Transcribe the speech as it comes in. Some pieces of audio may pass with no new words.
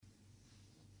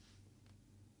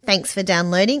Thanks for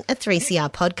downloading a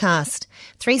 3CR podcast.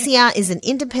 3CR is an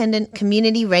independent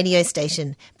community radio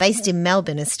station based in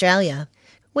Melbourne, Australia.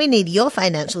 We need your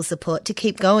financial support to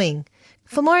keep going.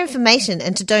 For more information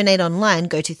and to donate online,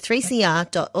 go to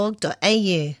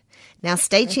 3cr.org.au. Now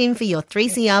stay tuned for your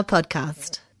 3CR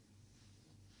podcast.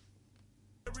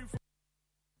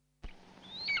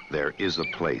 There is a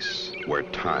place where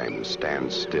time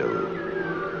stands still,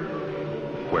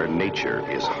 where nature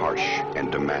is harsh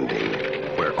and demanding,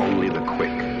 where only the quick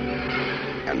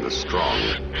and the strong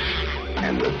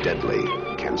and the deadly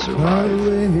can survive.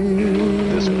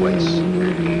 This place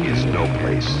is no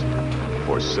place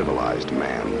for civilized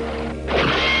man.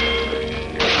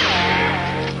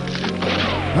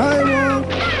 I want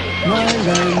my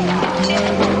land.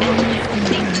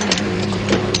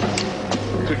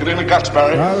 Took it in the guts,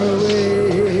 Barry. Far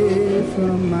away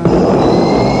from my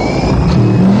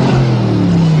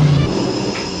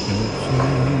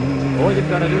All you've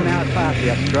got to do now is pass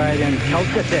the Australian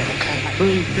culture test.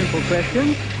 3 simple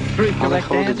questions, 3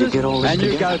 correct answers, and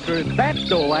you go through that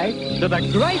doorway to the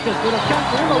greatest little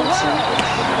country in the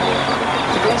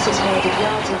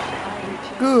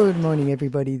world. Good morning,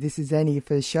 everybody. This is Annie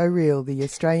for Showreel, the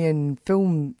Australian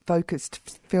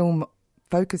focused film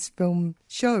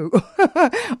show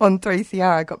on 3CR.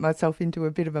 I got myself into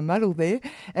a bit of a muddle there.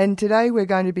 And today we're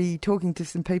going to be talking to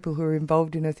some people who are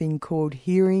involved in a thing called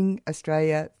Hearing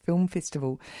Australia Film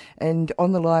Festival. And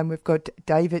on the line we've got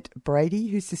David Brady,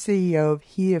 who's the CEO of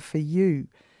Hear For You.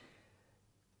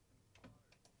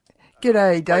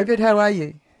 G'day, David. How are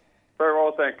you? Very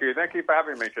well, thank you. Thank you for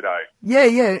having me today.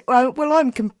 Yeah. Well,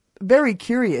 I'm very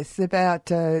curious about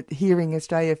Hearing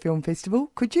Australia Film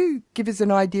Festival. Could you give us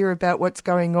an idea about what's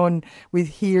going on with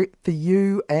Hear For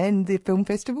You and the film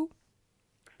festival?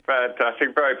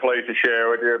 Fantastic. Very pleased to share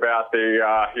with you about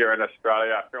the Hearing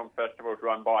Australia Film Festival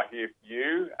run by Hear For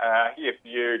You. Hear For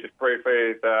You, just briefly,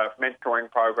 is a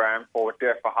mentoring program for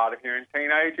deaf or hard of hearing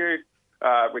teenagers,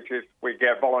 which is we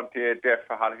get volunteer deaf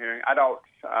or hard of hearing adults,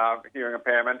 hearing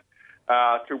impairment,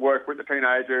 to work with the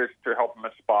teenagers to help them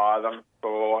aspire them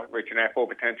for reaching their full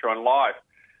potential in life.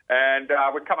 And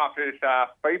we come up with this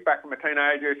feedback from the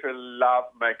teenagers who love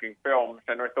making films,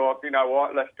 and we thought, you know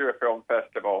what, let's do a film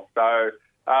festival. So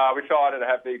we decided to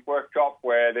have these workshops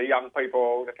where the young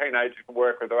people, the teenagers, can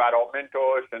work with their adult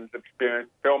mentors and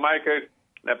experienced filmmakers.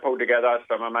 They pull together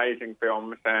some amazing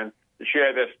films and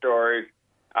share their stories,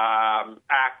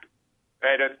 act,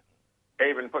 edit,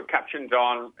 even put captions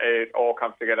on. It all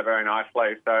comes together very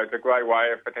nicely. So it's a great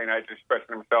way for teenagers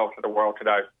expressing themselves to the world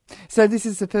today. So this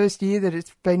is the first year that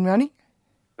it's been running?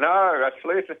 No,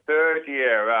 actually it's the 3rd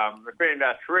year. It's been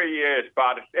 3 years,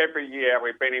 but every year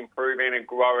we've been improving and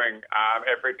growing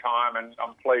every time. And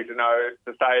I'm pleased to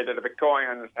say that the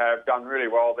Victorians have done really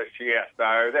well this year.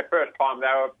 So their first time they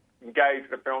were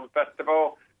engaged with the film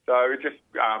festival. So we're just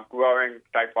growing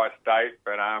state by state.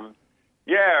 But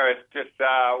yeah, it's just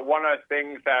one of the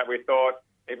things that we thought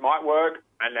it might work,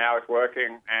 and now it's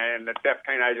working, and the deaf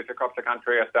teenagers across the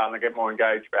country are starting to get more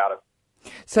engaged about it.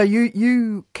 So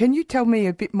can you tell me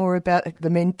a bit more about the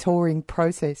mentoring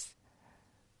process?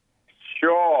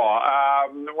 Sure.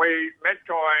 We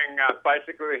mentoring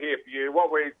basically Here For You.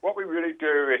 What we really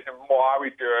do is, and why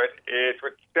we do it, is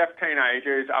with deaf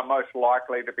teenagers are most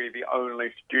likely to be the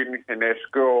only students in their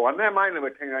school, and they're mainly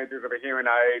with teenagers with a hearing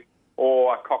aid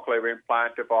or a cochlear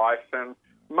implant device. And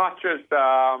much as,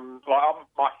 I'm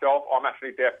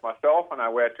actually deaf myself, and I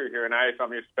wear 2 hearing aids.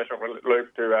 I'm using special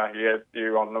loop to hear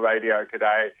you on the radio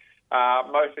today.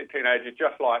 Mostly teenagers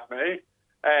just like me.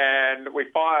 And we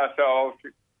find ourselves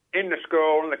in the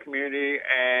school, in the community,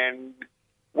 and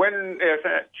when there's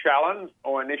a challenge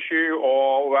or an issue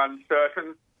or we're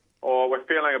uncertain or we're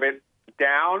feeling a bit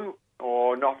down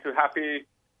or not too happy,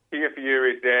 Hear For You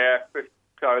is there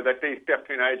so that these deaf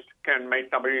teenagers can meet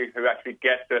somebody who actually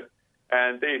gets it.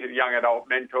 And these are young adult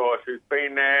mentors who've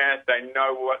been there. They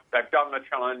know what they've done, the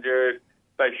challenges.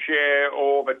 They share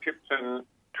all the tips and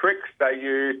tricks they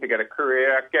use to get a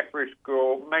career, get through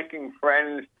school, making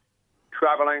friends,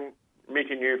 travelling,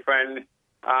 meeting new friends.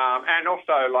 And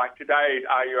also, like today's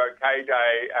Are You OK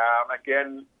Day,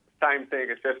 again, same thing.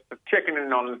 It's just checking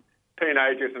in on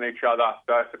teenagers and each other.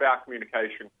 So it's about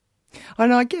communication.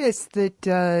 And I guess that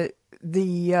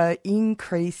the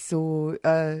increase or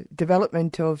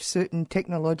development of certain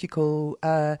technological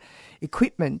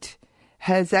equipment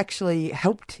has actually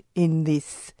helped in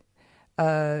this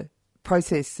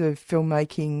process of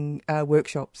filmmaking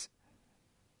workshops.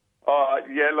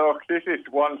 Yeah, look, this is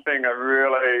one thing that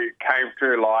really came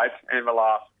to light in the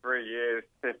last 3 years.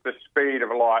 It's the speed of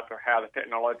light of how the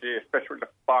technology, especially the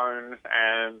phones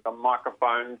and the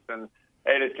microphones and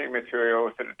editing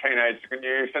materials that the teenagers can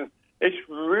use. And it's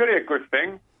really a good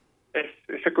thing.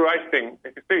 It's a great thing.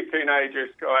 If you see teenagers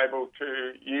go able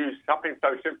to use something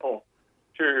so simple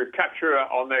to capture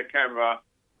on their camera,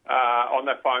 on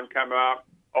their phone camera,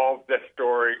 of their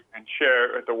story and share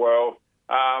it with the world.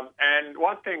 And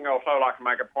one thing also I'd like to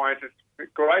make a point is the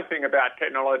great thing about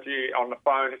technology on the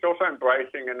phone is also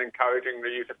embracing and encouraging the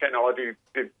use of technology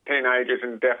that teenagers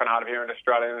and deaf and hard of hearing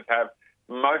Australians have,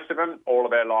 most of them, all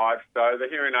of their lives. So the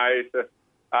hearing aids, the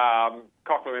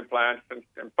cochlear implants and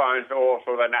phones are all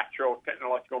sort of a natural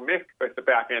technological mix, but it's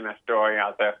about getting that story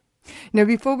out there. Now,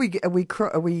 before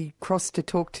we cross to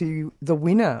talk to the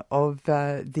winner of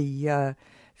the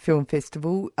film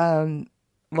festival,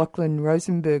 Lachlan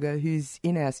Rosenberger, who's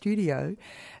in our studio,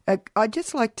 I'd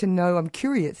just like to know, I'm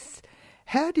curious,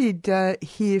 how did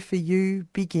Here For You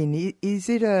begin? Is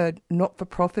it a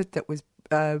not-for-profit that was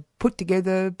put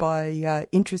together by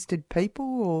interested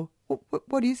people, or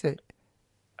what is it?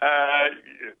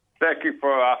 Thank you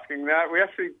for asking that. We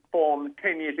actually formed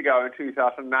 10 years ago in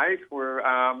 2008. We're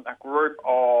a group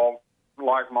of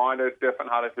like-minded, deaf and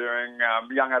hard of hearing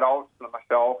young adults, like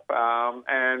myself,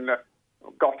 and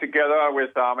got together with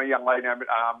a young lady named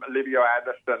Olivia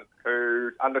Anderson,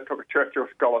 who undertook a Churchill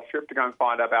Scholarship to go and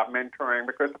find out about mentoring,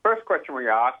 because the first question we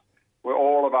asked, where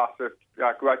all of us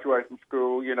have graduated from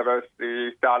school,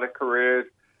 university, started careers,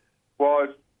 was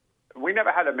we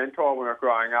never had a mentor when we were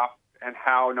growing up, and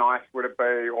how nice would it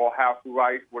be, or how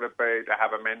great would it be to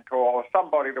have a mentor or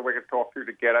somebody that we could talk to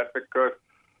get it, because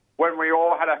when we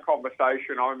all had a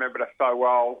conversation, I remember that so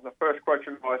well, the first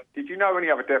question was, did you know any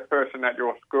other deaf person at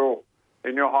your school,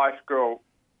 in your high school?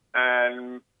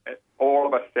 And all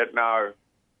of us said no.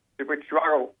 Did we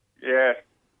struggle? Yes.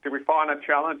 Did we find it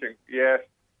challenging? Yes.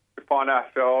 Did we find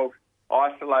ourselves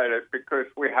isolated because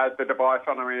we had the device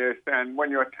on our ears? And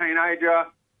when you're a teenager,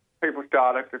 people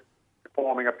started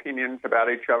forming opinions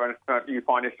about each other, and you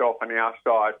find yourself on the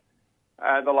outside.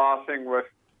 And the last thing was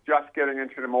just getting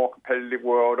into the more competitive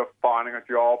world of finding a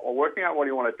job or working out what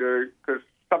you want to do, because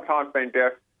sometimes being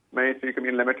deaf means you can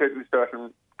be limited in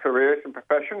certain careers and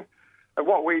professions. And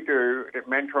what we do at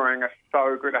mentoring, is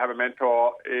so good to have a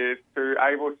mentor, is to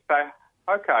able to say,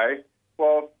 okay,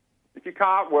 well, if you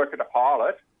can't work as a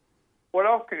pilot, what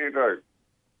else can you do?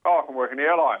 Oh, I can work in the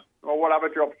airline. Or what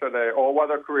other jobs are there? Or what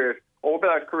other careers? All of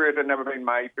those careers have never been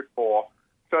made before.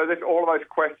 So there's all of those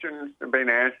questions have been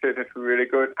answered. It's really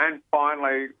good. And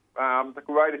finally, the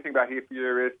greatest thing about Here For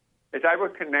You is it's able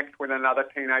to connect with another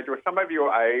teenager or somebody of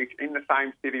your age in the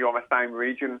same city or the same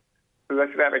region who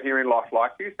actually have a hearing loss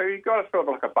like you. So you've got a sort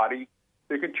of like a buddy.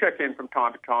 So you can check in from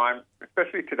time to time,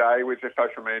 especially today with the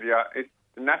social media.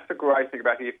 And that's the great thing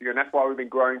about Here For You, and that's why we've been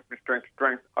growing from strength to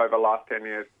strength over the last 10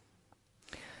 years.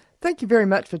 Thank you very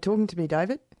much for talking to me,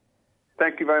 David.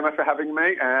 Thank you very much for having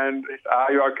me. And it's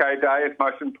Are You OK Day. It's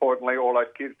most importantly, all those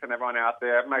kids and everyone out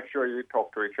there, make sure you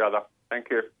talk to each other. Thank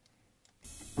you.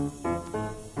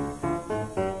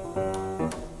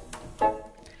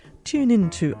 Tune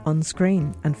in to On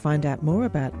Screen and find out more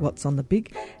about what's on the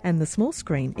big and the small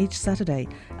screen each Saturday,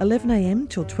 11 a.m.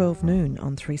 till 12 noon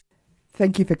on 3.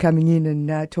 Thank you for coming in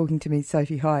and talking to me,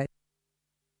 Sophie Hyde.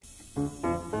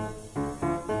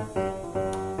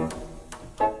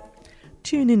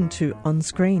 Tune in to On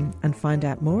Screen and find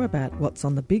out more about what's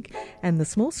on the big and the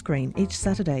small screen each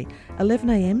Saturday, 11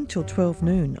 a.m. till 12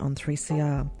 noon on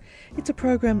 3CR. It's a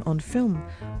program on film,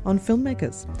 on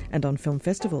filmmakers and on film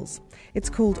festivals. It's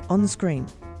called On Screen,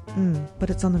 but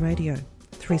it's on the radio,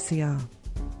 3CR.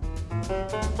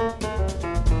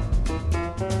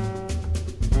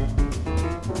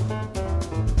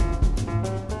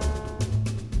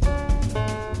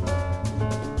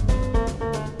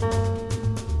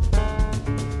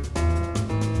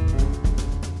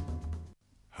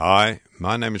 Hi,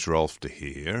 my name is Rolf de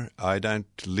Heer. I don't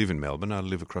live in Melbourne. I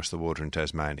live across the water in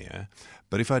Tasmania.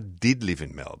 But if I did live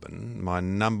in Melbourne, my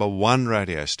number one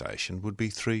radio station would be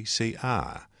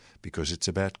 3CR, because it's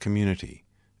about community,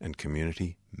 and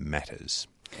community matters.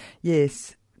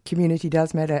 Yes, community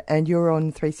does matter. And you're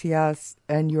on 3CR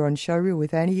and you're on Showreel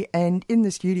with Annie. And in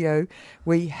the studio,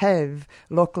 we have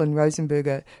Lachlan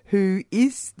Rosenberger, who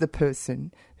is the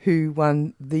person who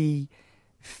won the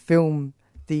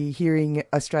Hearing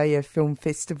Australia Film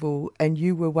Festival, and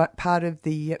you were part of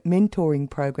the mentoring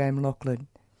program, Lachlan.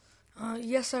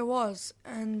 Yes, I was.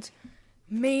 And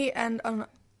me and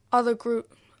another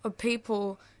group of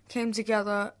people came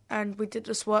together and we did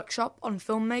this workshop on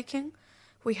filmmaking.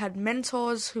 We had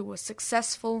mentors who were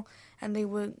successful and they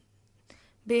were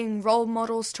being role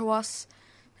models to us,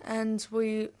 and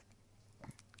we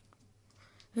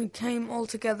came all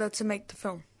together to make the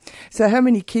film. So how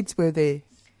many kids were there?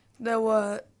 There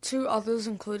were 2 others,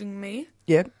 including me.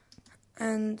 Yeah.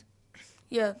 And,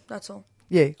 yeah, that's all.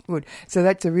 Yeah, good. So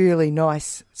that's a really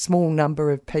nice small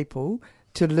number of people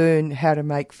to learn how to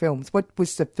make films. What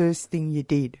was the first thing you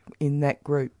did in that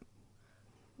group?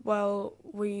 Well,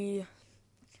 we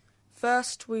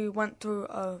went through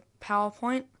a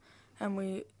PowerPoint and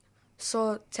we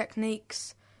saw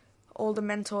techniques. All the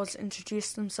mentors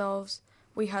introduced themselves.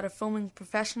 We had a filming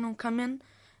professional come in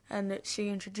and she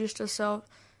introduced herself,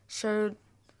 showed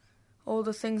all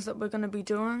the things that we're going to be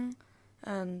doing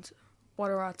and what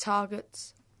are our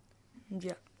targets.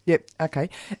 Yeah. Yep, okay.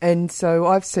 And so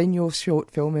I've seen your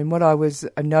short film, and what I was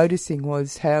noticing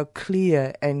was how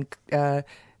clear and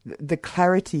the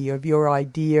clarity of your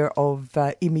idea of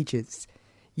images.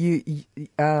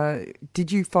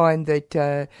 Did you find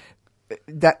that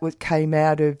that came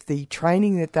out of the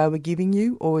training that they were giving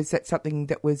you, or is that something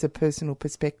that was a personal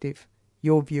perspective,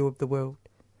 your view of the world?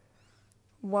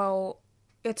 Well,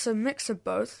 it's a mix of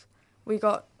both. We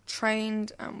got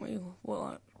trained and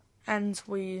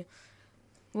we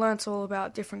learnt all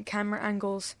about different camera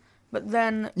angles, but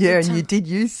then... Yeah, and you did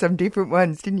use some different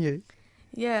ones, didn't you?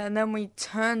 Yeah, and then we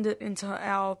turned it into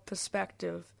our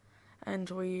perspective, and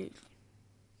we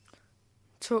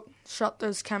shot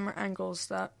those camera angles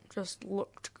that just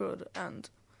looked good and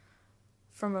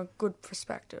from a good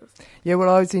perspective. Yeah,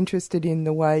 well, I was interested in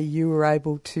the way you were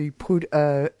able to put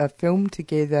a film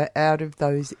together out of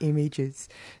those images.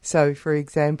 So, for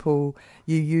example,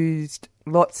 you used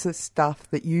lots of stuff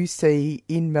that you see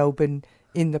in Melbourne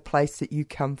in the place that you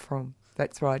come from.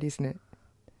 That's right, isn't it?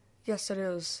 Yes, it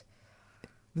is.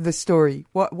 The story.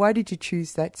 Why did you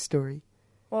choose that story?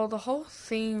 Well, the whole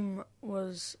theme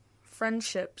was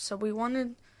friendship, so we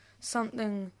wanted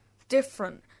something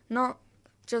different, not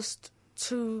just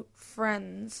 2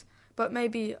 friends, but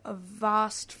maybe a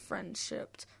vast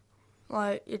friendship,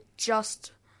 like it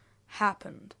just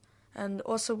happened. And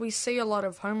also we see a lot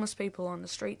of homeless people on the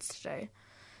streets today,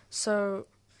 so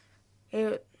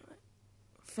it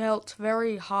felt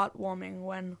very heartwarming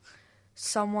when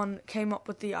someone came up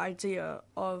with the idea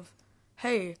of,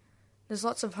 hey, there's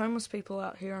lots of homeless people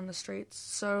out here on the streets,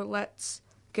 so let's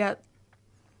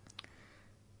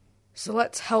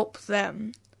help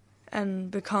them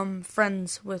and become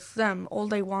friends with them. All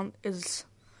they want is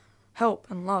help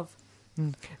and love.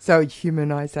 So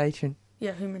humanisation.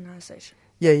 Yeah, humanisation.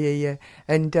 Yeah.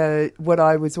 And what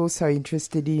I was also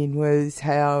interested in was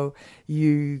how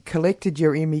you collected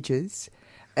your images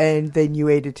and then you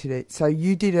edited it. So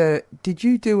you did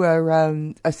you do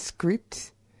a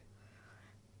script?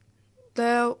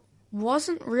 There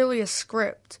wasn't really a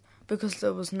script because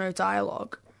there was no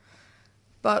dialogue,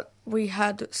 but we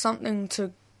had something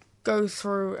to go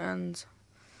through and...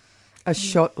 A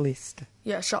shot list.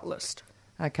 Yeah, a shot list.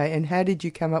 Okay, and how did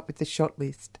you come up with the shot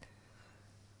list?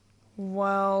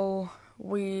 Well,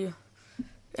 in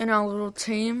our little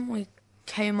team, we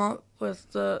came up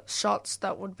with the shots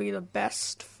that would be the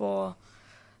best for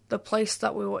the place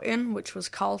that we were in, which was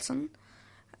Carlton,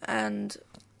 and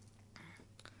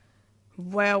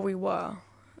where we were.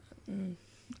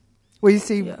 Well, you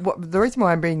see, Yeah. the reason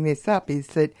why I'm bringing this up is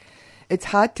that it's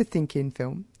hard to think in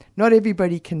film. Not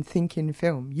everybody can think in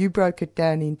film. You broke it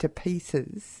down into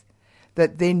pieces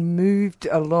that then moved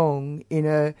along in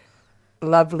a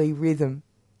lovely rhythm.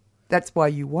 That's why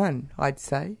you won, I'd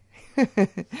say,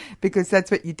 because that's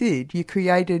what you did. You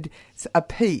created a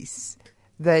piece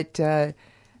that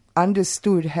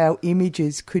understood how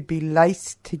images could be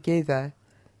laced together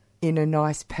in a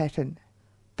nice pattern,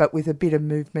 but with a bit of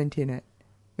movement in it,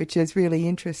 which is really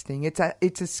interesting.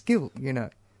 It's a skill, you know.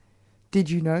 Did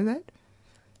you know that?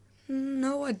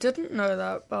 No, I didn't know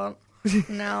that, but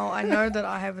now I know that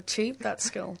I have achieved that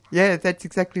skill. Yeah, that's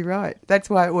exactly right. That's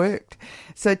why it worked.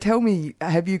 So tell me,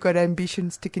 have you got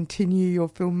ambitions to continue your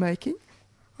filmmaking?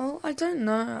 Well, I don't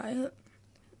know.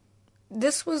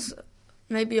 This was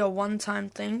maybe a one-time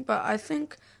thing, but I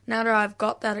think now that I've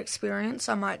got that experience,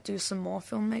 I might do some more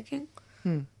filmmaking.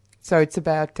 So it's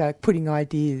about putting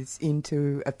ideas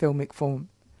into a filmic form.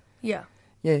 Yeah.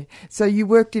 Yeah. So you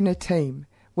worked in a team.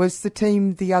 Was the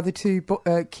team the other 2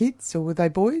 kids, or were they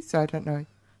boys? I don't know.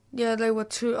 Yeah, they were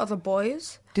 2 other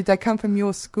boys. Did they come from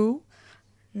your school?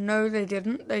 No, they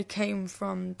didn't. They came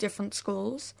from different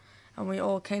schools, and we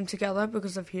all came together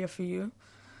because of Here For You.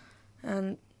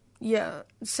 And yeah,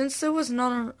 since there was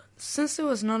not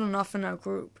enough in our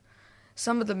group,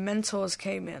 some of the mentors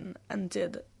came in and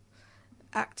did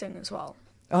acting as well.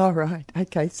 Oh, right.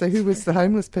 Okay. So who was the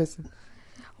homeless person?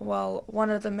 Well,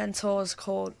 one of the mentors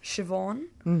called Siobhan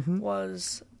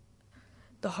was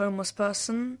the homeless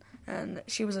person, and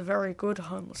she was a very good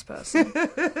homeless person.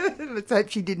 Let's hope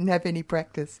she didn't have any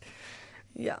practice.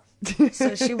 Yeah.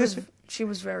 So she was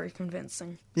very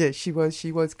convincing. Yeah, she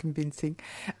was convincing.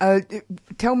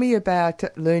 Tell me about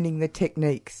learning the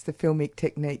techniques, the filmic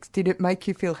techniques. Did it make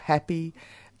you feel happy?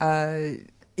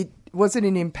 Was it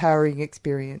an empowering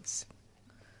experience?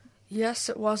 Yes,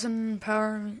 it was an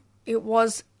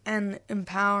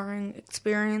empowering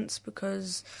experience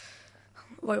because...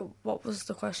 Wait, what was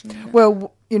the question again?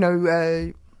 Well,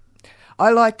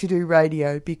 I like to do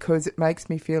radio because it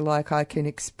makes me feel like I can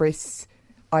express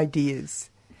ideas,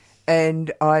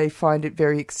 and I find it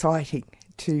very exciting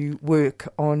to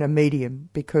work on a medium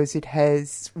because it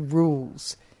has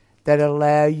rules that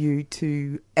allow you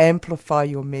to amplify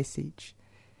your message.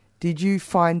 Did you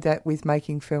find that with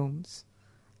making films?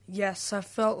 Yes, I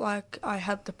felt like I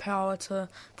had the power to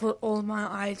put all my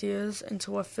ideas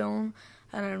into a film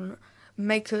and then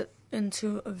make it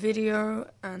into a video,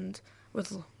 and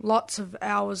with lots of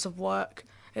hours of work,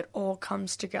 it all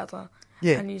comes together.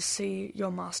 Yeah. And you see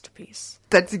your masterpiece.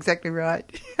 That's exactly right.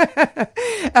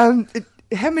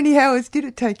 How many hours did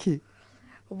it take you?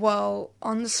 Well,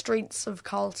 on the streets of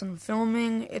Carlton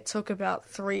filming, it took about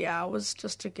 3 hours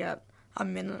just to get a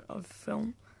minute of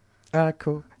film. Ah,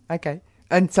 cool. Okay.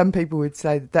 And some people would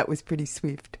say that was pretty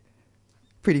swift,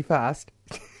 pretty fast.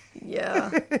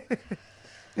 Yeah.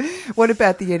 What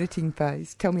about the editing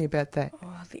phase? Tell me about that.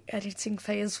 Oh, the editing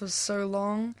phase was so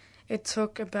long. It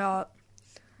took about,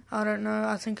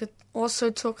 I think it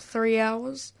also took 3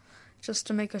 hours just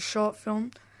to make a short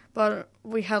film. But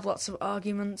we had lots of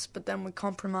arguments, but then we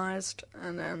compromised,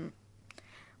 and then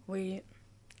we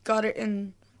got it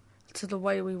into the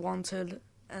way we wanted,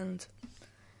 and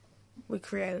we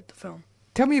created the film.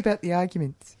 Tell me about the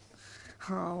arguments.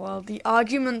 Oh, well, the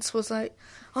arguments was like,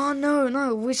 oh,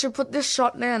 no, we should put this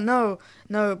shot there. No,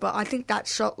 but I think that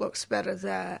shot looks better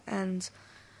there. And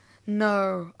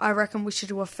no, I reckon we should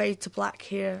do a fade to black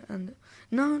here. And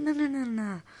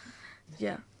no.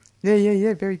 Yeah.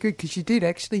 Yeah, very good, because you did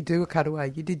actually do a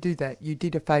cutaway. You did do that. You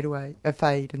did a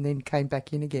fade, and then came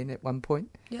back in again at one point,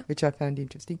 yeah. Which I found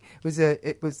interesting.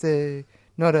 It was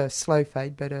not a slow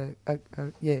fade, but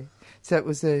yeah. So it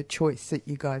was a choice that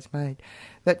you guys made.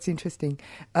 That's interesting.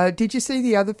 Did you see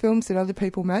the other films that other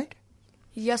people made?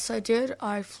 Yes, I did.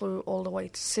 I flew all the way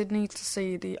to Sydney to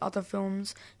see the other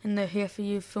films in the Here For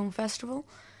You Film Festival,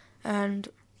 and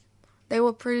they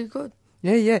were pretty good.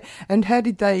 Yeah. And how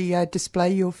did they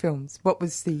display your films? What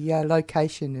was the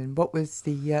location, and what was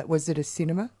was it a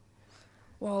cinema?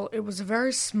 Well, it was a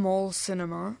very small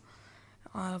cinema.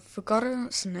 I've forgotten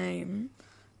its name,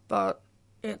 but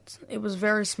it was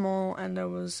very small, and it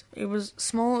was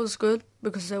small. It was good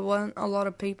because there weren't a lot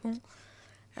of people,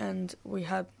 and we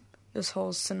had this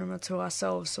whole cinema to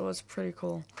ourselves, so it's pretty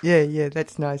cool. Yeah,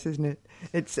 that's nice, isn't it?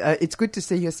 It's good to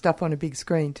see your stuff on a big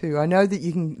screen too. I know that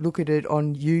you can look at it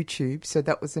on YouTube, so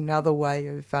that was another way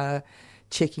of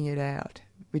checking it out,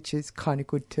 which is kind of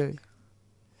good too.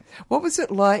 What was it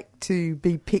like to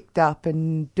be picked up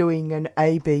and doing an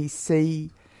ABC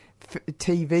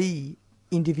TV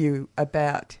interview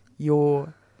about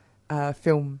your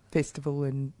film festival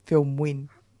and film win?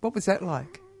 What was that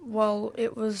like? Well,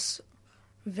 it was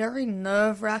very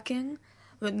nerve-wracking,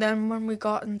 but then when we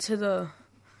got into the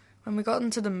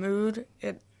mood,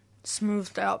 it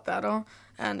smoothed out better,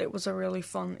 and it was a really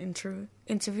fun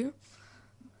interview.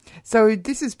 So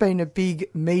this has been a big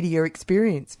media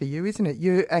experience for you, isn't it?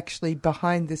 You're actually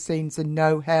behind the scenes and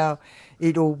know how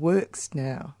it all works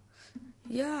now.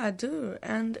 Yeah, I do,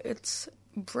 and it's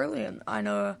brilliant. I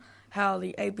know how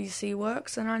the ABC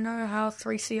works, and I know how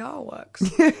 3CR works.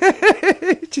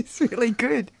 Which is really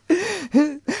good.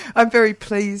 I'm very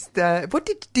pleased. What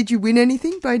did you win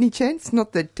anything by any chance?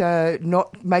 Not that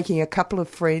not making a couple of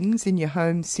friends in your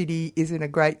home city isn't a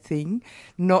great thing.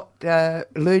 Not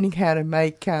learning how to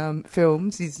make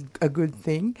films is a good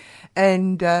thing,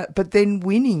 and but then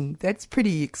winning, that's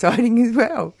pretty exciting as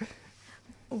well.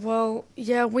 Well,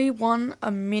 yeah, we won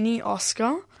a mini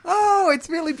Oscar. Oh, it's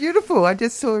really beautiful. I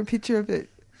just saw a picture of it.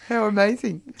 How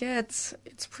amazing. Yeah, it's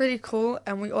pretty cool.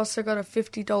 And we also got a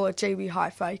 $50 JB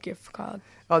Hi-Fi gift card.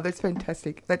 Oh, that's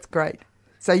fantastic. That's great.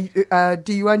 So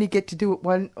do you only get to do it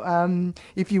one,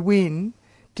 if you win,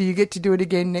 do you get to do it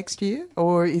again next year?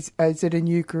 Or is it a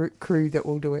new crew that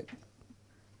will do it?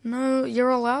 No,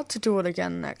 you're allowed to do it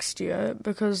again next year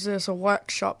because there's a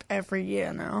workshop every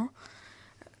year now.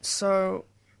 So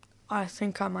I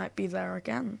think I might be there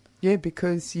again. Yeah,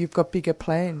 because you've got bigger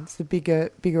plans, the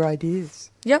bigger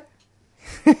ideas. Yep.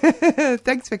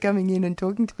 Thanks for coming in and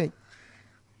talking to me.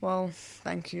 Well,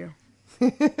 thank you.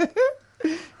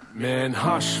 Man,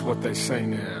 hush what they say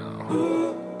now.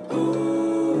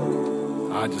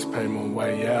 I just pay my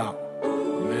way out.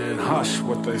 Man, hush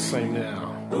what they say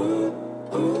now.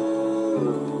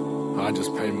 I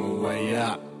just paid my way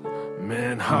out.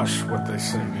 Man, hush what they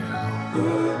say now.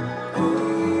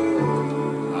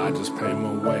 I just paid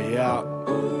my way out.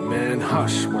 Man,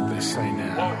 hush what they say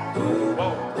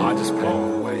now. I just paid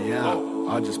my way out.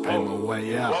 I just paid my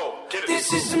way out.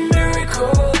 This is a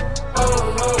miracle.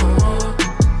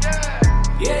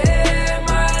 Yeah,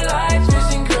 my life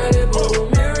is incredible.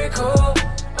 Miracle.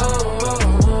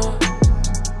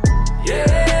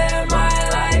 Yeah, my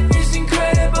life is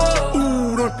incredible.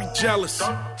 Ooh, don't be jealous.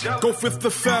 Go with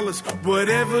the fellas,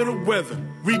 whatever the weather.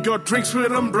 We got drinks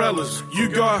with umbrellas. You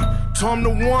got time to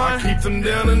wine, I keep them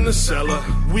down in the cellar.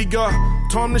 We got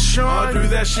time to shine, I do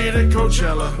that shit at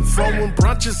Coachella. Throwing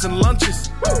brunches and lunches,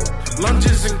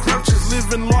 lunges and crunches.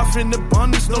 Living life in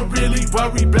abundance, don't really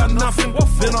worry about nothing.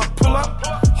 Then I pull up,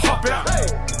 hop out,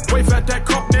 wave at that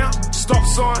cop now. Stop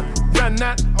sign, ran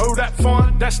that, oh that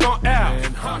fine, that's not out.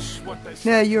 And hush what they say.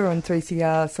 Now you're on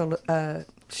 3CR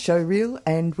Showreel,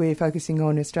 and we're focusing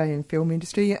on Australian film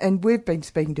industry, and we've been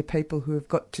speaking to people who have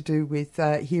got to do with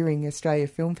Hearing Australia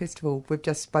Film Festival. We've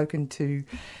just spoken to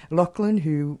Lachlan,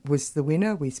 who was the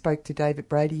winner. We spoke to David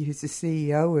Brady, who's the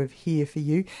CEO of Here For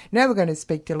You. Now we're going to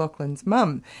speak to Lachlan's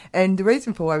mum, and the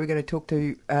reason for why we're going to talk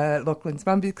to Lachlan's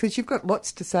mum is because you've got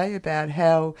lots to say about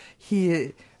how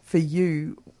Here For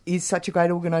You is such a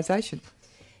great organisation.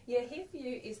 Yeah, Here For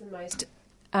You is the most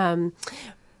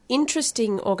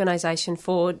interesting organisation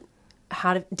for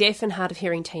deaf and hard of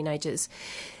hearing teenagers.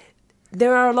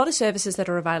 There are a lot of services that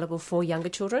are available for younger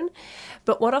children,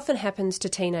 but what often happens to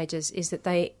teenagers is that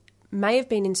they may have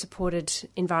been in supported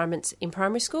environments in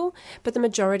primary school, but the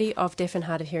majority of deaf and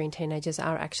hard of hearing teenagers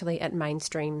are actually at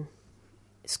mainstream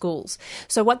schools.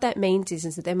 So what that means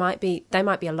is that they might be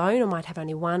alone, or might have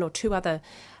only one or two other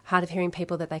hard of hearing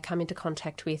people that they come into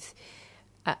contact with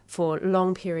for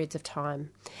long periods of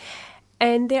time.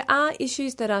 And there are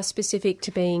issues that are specific to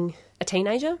being a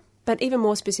teenager, but even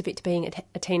more specific to being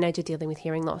a teenager dealing with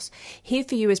hearing loss. Here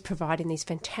For You is providing these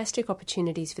fantastic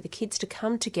opportunities for the kids to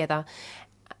come together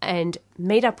and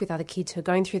meet up with other kids who are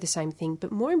going through the same thing,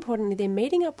 but more importantly, they're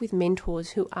meeting up with mentors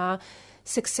who are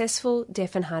successful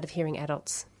deaf and hard of hearing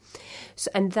adults.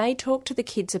 And they talk to the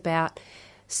kids about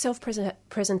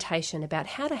self-presentation, about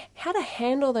how to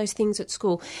handle those things at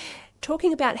school,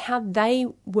 talking about how they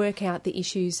work out the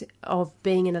issues of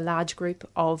being in a large group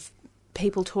of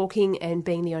people talking and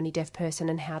being the only deaf person,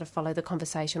 and how to follow the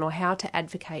conversation or how to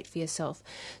advocate for yourself.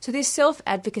 So this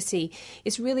self-advocacy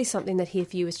is really something that Here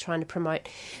For You is trying to promote.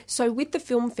 So with the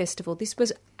film festival, this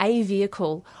was a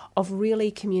vehicle of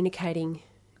really communicating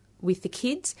with the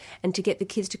kids and to get the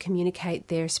kids to communicate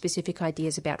their specific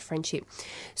ideas about friendship.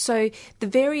 So the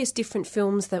various different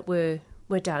films that were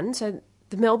done, so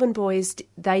the Melbourne boys,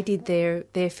 they did their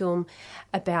film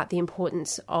about the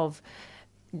importance of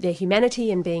their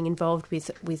humanity and being involved with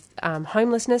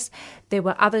homelessness. There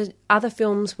were other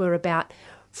films were about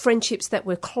friendships that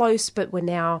were close but were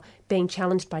now being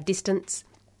challenged by distance,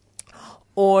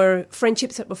 or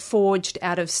friendships that were forged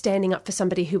out of standing up for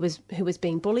somebody who was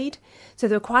being bullied. So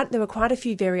there were quite a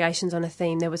few variations on a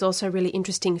theme. There was also a really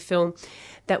interesting film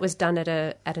that was done at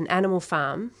an animal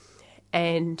farm,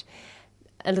 and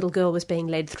a little girl was being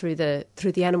led through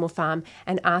the animal farm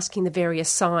and asking the various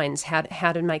signs, how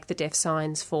to make the deaf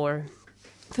signs for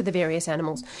the various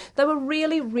animals. They were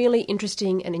really, really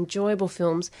interesting and enjoyable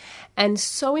films, and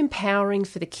so empowering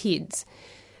for the kids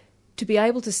to be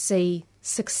able to see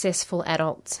successful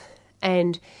adults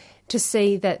and to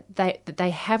see that they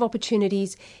have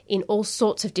opportunities in all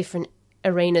sorts of different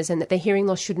arenas, and that their hearing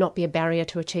loss should not be a barrier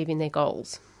to achieving their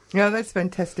goals. Yeah, that's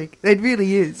fantastic. It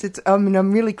really is.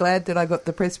 I'm really glad that I got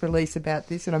the press release about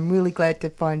this, and I'm really glad to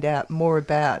find out more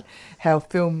about how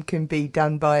film can be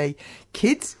done by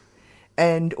kids,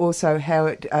 and also how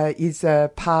it is a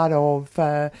part of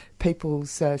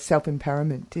people's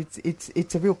self-empowerment.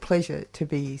 It's a real pleasure to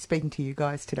be speaking to you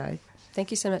guys today.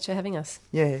 Thank you so much for having us.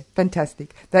 Yeah,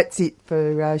 fantastic. That's it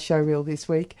for Showreel this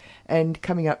week, and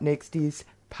coming up next is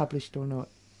Published or Not.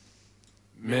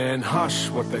 Man, hush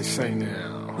what they say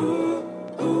now.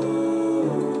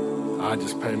 I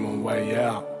just paid my way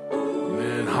out.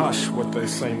 Man, hush what they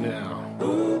say now.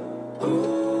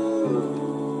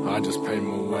 I just paid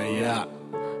my way out.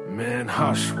 Man,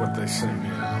 hush what they say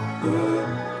now.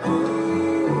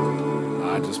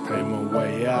 I just paid my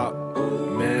way out.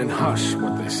 Man, hush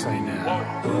what they say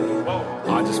now.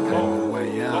 I just paid my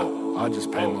way out. I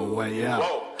just paid my way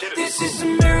out. This is a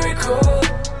miracle.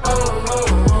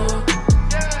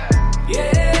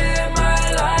 Yeah,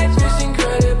 my life is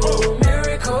incredible.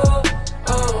 Miracle.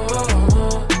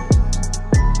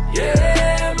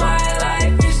 Yeah, my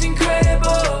life is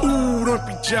incredible. Ooh, don't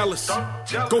be jealous.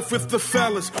 go with the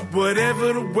fellas,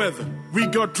 whatever the weather. We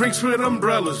got drinks with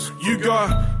umbrellas. You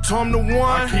got Tom the Wine,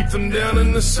 I keep them down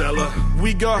in the cellar.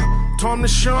 We got Tom the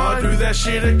Shine, I do that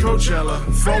shit at Coachella.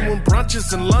 Throwing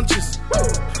brunches and lunches,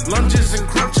 lunges and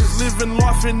crunches. Living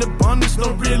life in abundance,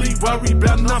 don't really worry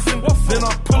about nothing. Then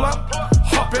I pull up,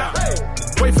 hop out,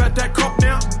 wave at that cop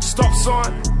now. Stop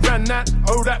sign, ran that,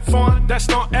 oh that fine, that's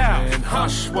not out. And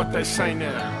hush what they say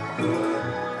now.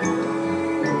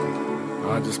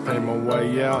 I just pay my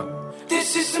way out.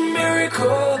 This is a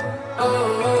miracle.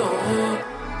 Oh,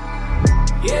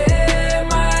 yeah,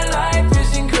 my life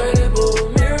is incredible.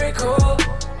 Miracle.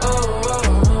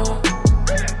 Oh,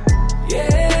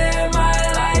 yeah,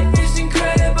 my life is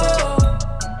incredible.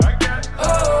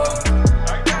 Oh,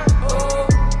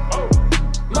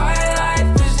 my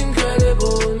life is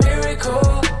incredible.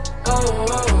 Miracle.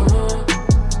 Oh,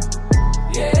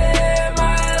 yeah,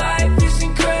 my life is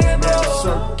incredible. It's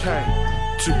okay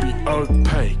to be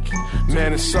opaque.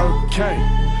 Man, it's okay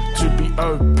to be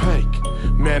opaque.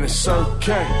 Man, it's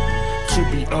okay to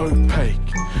be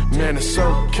opaque. Man, it's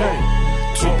okay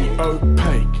to be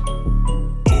opaque.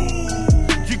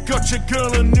 You got your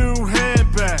girl a new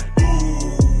handbag.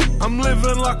 I'm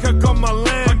living like I got my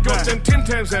land back. I got them Tim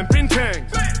Tams and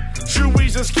Bintangs,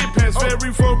 shoeies and skip pants.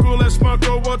 Very vocal as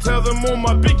Marco. I'll tell them all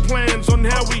my big plans on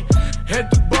how we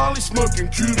head to Bali, smoking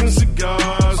Cuban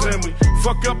cigars, and we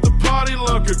fuck up the party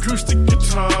like acoustic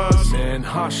guitars. Man,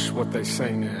 hush what they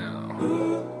say now.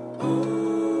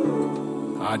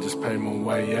 I just pay my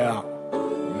way out.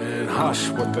 Man, hush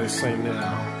what they say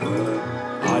now.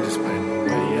 I just pay my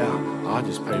way out. I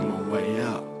just pay my way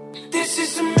out. This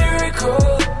is a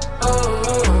miracle.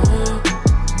 Oh,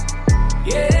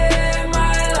 yeah,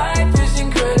 my life is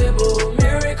incredible.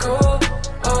 Miracle.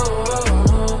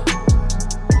 Oh,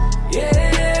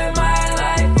 yeah, my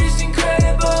life is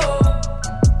incredible.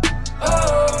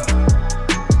 Oh,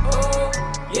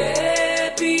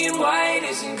 yeah, being white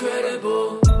is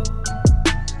incredible.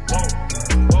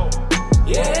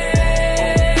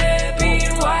 Yeah,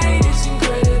 being white is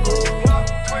incredible.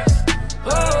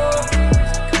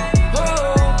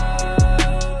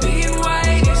 Being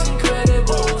white is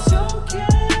incredible.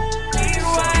 Being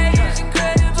white is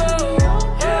incredible.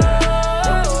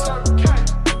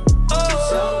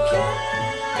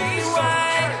 Being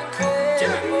white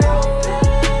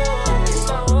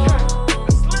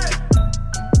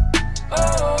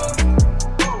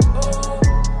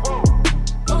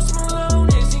Post Malone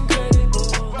is incredible.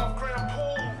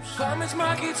 Farmers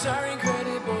markets are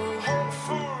incredible.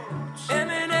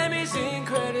 Eminem is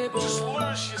incredible. Just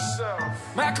lose yourself.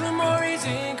 Macklemore is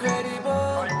incredible.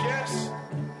 I guess.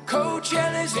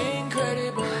 Coachella's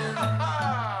incredible.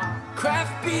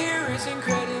 Craft beer is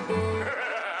incredible.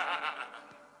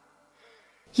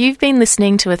 You've been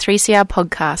listening to a 3CR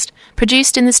podcast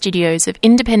produced in the studios of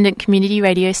independent community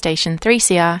radio station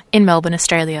 3CR in Melbourne,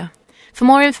 Australia. For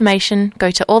more information,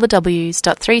 go to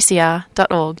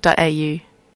allthews.3cr.org.au.